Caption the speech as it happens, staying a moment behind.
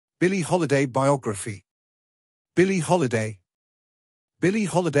Billie Holiday Biography. Billie Holiday. Billie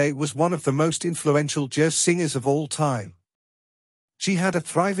Holiday was one of the most influential jazz singers of all time. She had a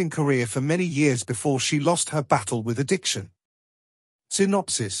thriving career for many years before she lost her battle with addiction.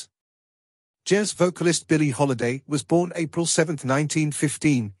 Synopsis. Jazz vocalist Billie Holiday was born April 7,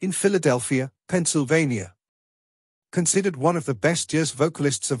 1915, in Philadelphia, Pennsylvania. Considered one of the best jazz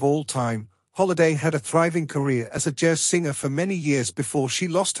vocalists of all time, Holiday had a thriving career as a jazz singer for many years before she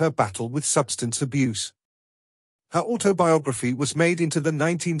lost her battle with substance abuse. Her autobiography was made into the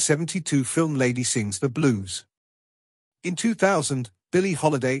 1972 film Lady Sings the Blues. In 2000, Billie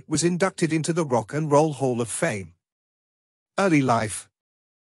Holiday was inducted into the Rock and Roll Hall of Fame. Early life.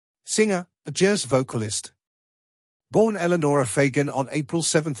 Singer, a jazz vocalist. Born Eleanora Fagan on April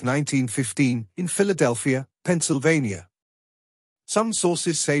 7, 1915, in Philadelphia, Pennsylvania. Some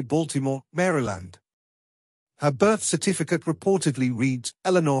sources say Baltimore, Maryland. Her birth certificate reportedly reads,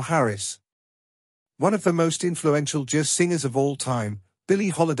 Eleanor Harris. One of the most influential jazz singers of all time, Billie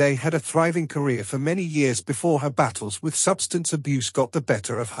Holiday had a thriving career for many years before her battles with substance abuse got the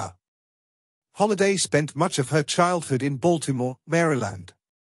better of her. Holiday spent much of her childhood in Baltimore, Maryland.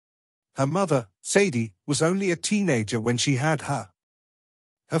 Her mother, Sadie, was only a teenager when she had her.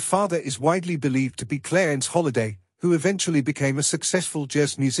 Her father is widely believed to be Clarence Holiday, who eventually became a successful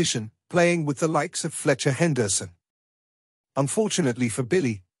jazz musician, playing with the likes of Fletcher Henderson. Unfortunately for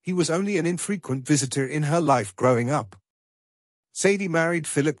Billie, he was only an infrequent visitor in her life growing up. Sadie married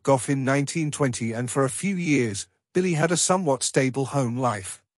Philip Goff in 1920, and for a few years, Billie had a somewhat stable home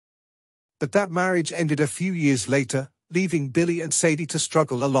life. But that marriage ended a few years later, leaving Billie and Sadie to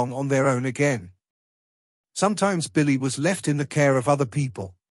struggle along on their own again. Sometimes Billie was left in the care of other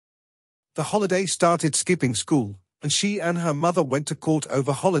people. The Holiday started skipping school, and she and her mother went to court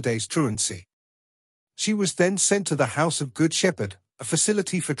over Holiday's truancy. She was then sent to the House of Good Shepherd, a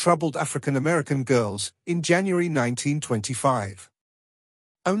facility for troubled African-American girls, in January 1925.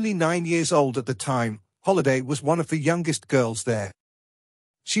 Only 9 years old at the time, Holiday was one of the youngest girls there.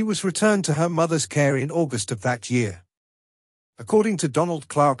 She was returned to her mother's care in August of that year. According to Donald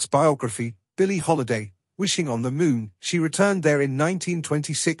Clark's biography, Billie Holiday, Wishing on the Moon, she returned there in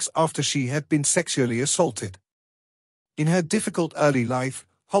 1926 after she had been sexually assaulted. In her difficult early life,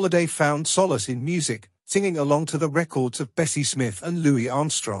 Holiday found solace in music, singing along to the records of Bessie Smith and Louis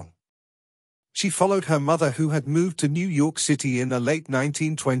Armstrong. She followed her mother, who had moved to New York City in the late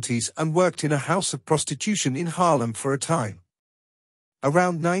 1920s and worked in a house of prostitution in Harlem for a time.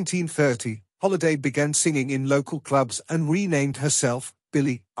 Around 1930, Holiday began singing in local clubs and renamed herself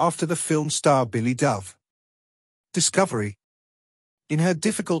Billie, after the film star Billy Dove. Discovery. In her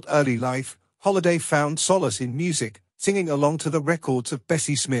difficult early life, Holiday found solace in music, singing along to the records of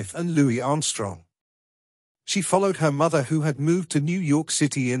Bessie Smith and Louis Armstrong. She followed her mother, who had moved to New York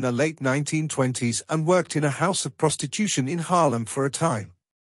City in the late 1920s and worked in a house of prostitution in Harlem for a time.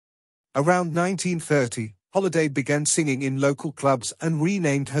 Around 1930, Holiday began singing in local clubs and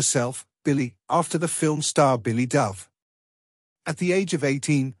renamed herself Billie, after the film star Billy Dove. At the age of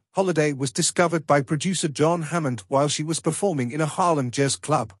 18, Holiday was discovered by producer John Hammond while she was performing in a Harlem jazz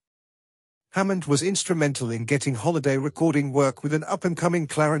club. Hammond was instrumental in getting Holiday recording work with an up-and-coming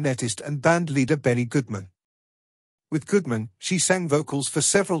clarinetist and band leader Benny Goodman. With Goodman, she sang vocals for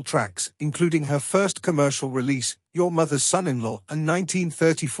several tracks, including her first commercial release, Your Mother's Son-in-Law, and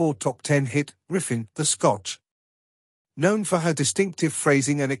 1934 top 10 hit, Riffin' the Scotch. Known for her distinctive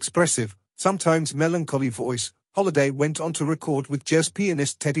phrasing and expressive, sometimes melancholy voice, Holiday went on to record with jazz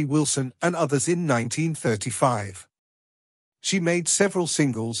pianist Teddy Wilson and others in 1935. She made several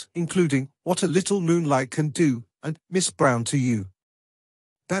singles, including What a Little Moonlight Can Do and Miss Brown to You.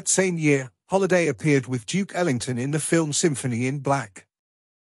 That same year, Holiday appeared with Duke Ellington in the film Symphony in Black.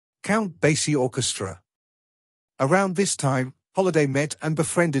 Count Basie Orchestra. Around this time, Holiday met and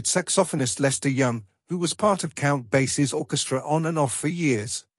befriended saxophonist Lester Young, who was part of Count Basie's orchestra on and off for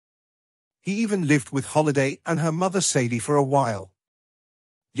years. He even lived with Holiday and her mother Sadie for a while.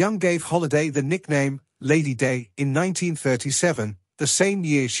 Young gave Holiday the nickname Lady Day in 1937, the same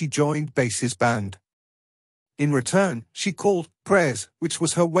year she joined Basie's band. In return, she called prayers, which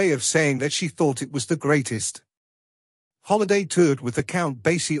was her way of saying that she thought it was the greatest. Holiday toured with the Count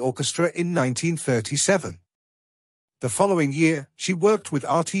Basie Orchestra in 1937. The following year, she worked with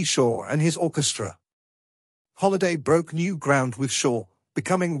Artie Shaw and his orchestra. Holiday broke new ground with Shaw,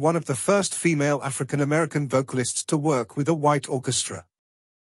 becoming one of the first female African-American vocalists to work with a white orchestra.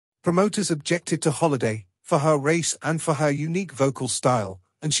 Promoters objected to Holiday, for her race and for her unique vocal style,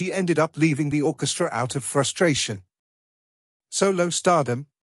 and she ended up leaving the orchestra out of frustration. Solo stardom.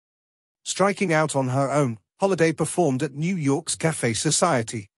 Striking out on her own, Holiday performed at New York's Café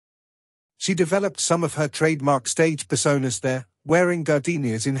Society. She developed some of her trademark stage personas there, wearing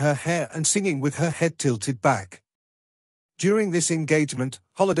gardenias in her hair and singing with her head tilted back. During this engagement,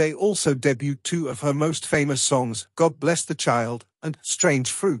 Holiday also debuted two of her most famous songs, God Bless the Child and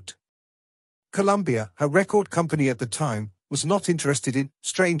Strange Fruit. Columbia, her record company at the time, was not interested in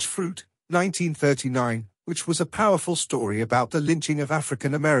Strange Fruit, 1939, which was a powerful story about the lynching of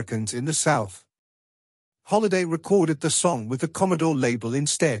African Americans in the South. Holiday recorded the song with the Commodore label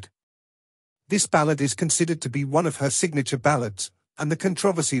instead. This ballad is considered to be one of her signature ballads, and the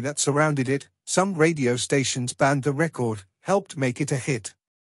controversy that surrounded it, some radio stations banned the record, helped make it a hit.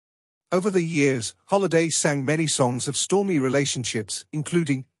 Over the years, Holiday sang many songs of stormy relationships,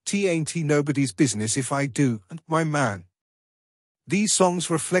 including T.Ain't Nobody's Business If I Do and My Man. These songs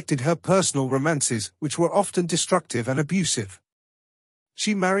reflected her personal romances, which were often destructive and abusive.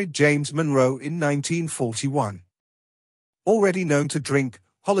 She married James Monroe in 1941. Already known to drink,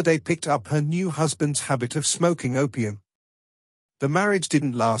 Holiday picked up her new husband's habit of smoking opium. The marriage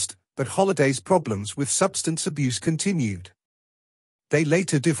didn't last, but Holiday's problems with substance abuse continued. They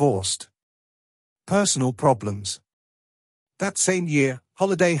later divorced. Personal problems. That same year,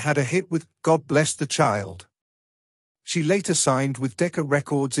 Holiday had a hit with God Bless the Child. She later signed with Decca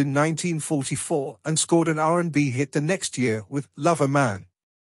Records in 1944 and scored an R&B hit the next year with Love a Man.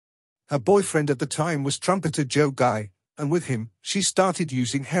 Her boyfriend at the time was trumpeter Joe Guy, and with him, she started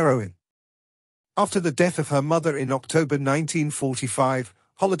using heroin. After the death of her mother in October 1945,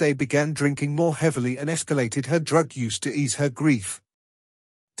 Holiday began drinking more heavily and escalated her drug use to ease her grief.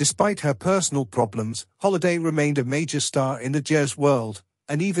 Despite her personal problems, Holiday remained a major star in the jazz world,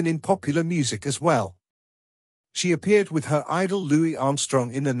 and even in popular music as well. She appeared with her idol Louis Armstrong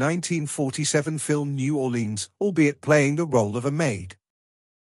in the 1947 film New Orleans, albeit playing the role of a maid.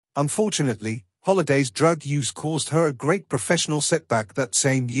 Unfortunately, Holiday's drug use caused her a great professional setback that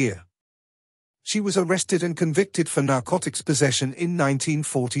same year. She was arrested and convicted for narcotics possession in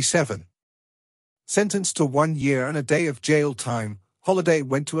 1947. Sentenced to 1 year and a day of jail time, Holiday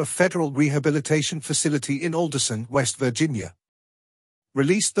went to a federal rehabilitation facility in Alderson, West Virginia.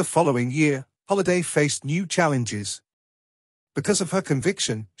 Released the following year, Holiday faced new challenges. Because of her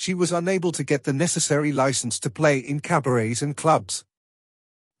conviction, she was unable to get the necessary license to play in cabarets and clubs.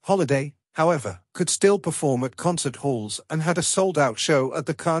 Holiday, however, could still perform at concert halls and had a sold-out show at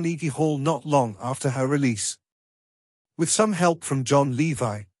the Carnegie Hall not long after her release. With some help from John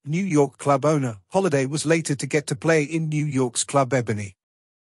Levi, New York club owner, Holiday was later to get to play in New York's Club Ebony.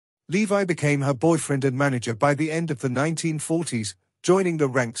 Levi became her boyfriend and manager by the end of the 1940s, joining the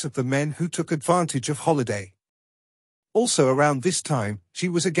ranks of the men who took advantage of Holiday. Also around this time, she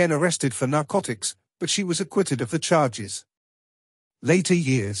was again arrested for narcotics, but she was acquitted of the charges. Later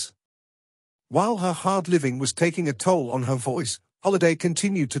years. While her hard living was taking a toll on her voice, Holiday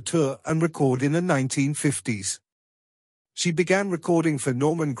continued to tour and record in the 1950s. She began recording for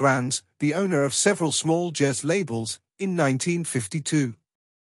Norman Granz, the owner of several small jazz labels, in 1952.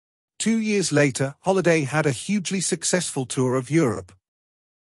 2 years later, Holiday had a hugely successful tour of Europe.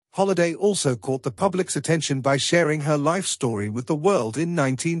 Holiday also caught the public's attention by sharing her life story with the world in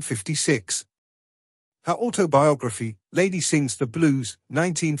 1956. Her autobiography, Lady Sings the Blues,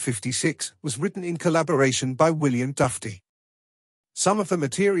 1956, was written in collaboration by William Dufty. Some of the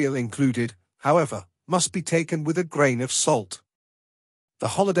material included, however, must be taken with a grain of salt. The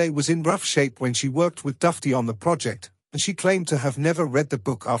Holiday was in rough shape when she worked with Dufty on the project, and she claimed to have never read the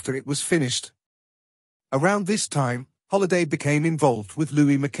book after it was finished. Around this time, Holiday became involved with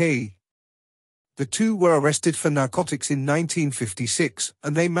Louis McKay. The two were arrested for narcotics in 1956,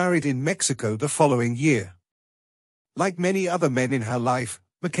 and they married in Mexico the following year. Like many other men in her life,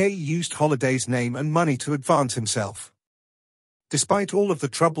 McKay used Holiday's name and money to advance himself. Despite all of the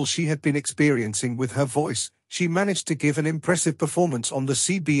trouble she had been experiencing with her voice, she managed to give an impressive performance on the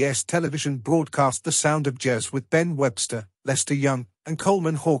CBS television broadcast The Sound of Jazz with Ben Webster, Lester Young, and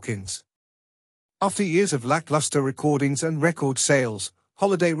Coleman Hawkins. After years of lackluster recordings and record sales,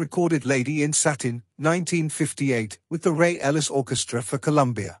 Holiday recorded Lady in Satin, 1958, with the Ray Ellis Orchestra for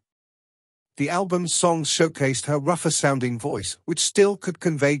Columbia. The album's songs showcased her rougher-sounding voice, which still could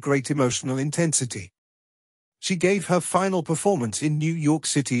convey great emotional intensity. She gave her final performance in New York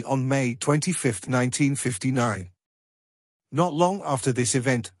City on May 25, 1959. Not long after this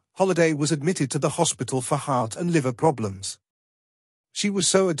event, Holiday was admitted to the hospital for heart and liver problems. She was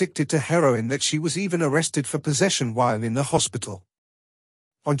so addicted to heroin that she was even arrested for possession while in the hospital.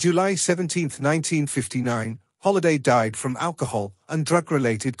 On July 17, 1959, Holiday died from alcohol and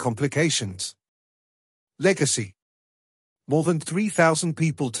drug-related complications. Legacy. More than 3,000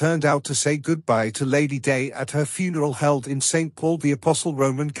 people turned out to say goodbye to Lady Day at her funeral held in St. Paul the Apostle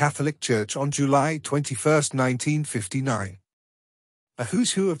Roman Catholic Church on July 21, 1959. A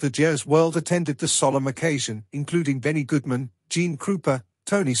who's who of the jazz world attended the solemn occasion, including Benny Goodman, Gene Krupa,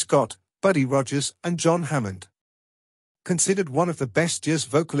 Tony Scott, Buddy Rogers, and John Hammond. Considered one of the best jazz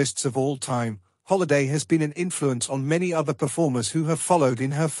vocalists of all time, Holiday has been an influence on many other performers who have followed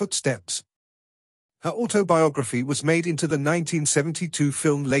in her footsteps. Her autobiography was made into the 1972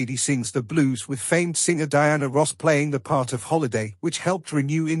 film Lady Sings the Blues, with famed singer Diana Ross playing the part of Holiday, which helped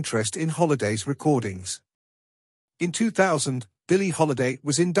renew interest in Holiday's recordings. In 2000, Billie Holiday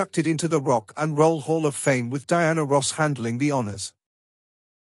was inducted into the Rock and Roll Hall of Fame, with Diana Ross handling the honors.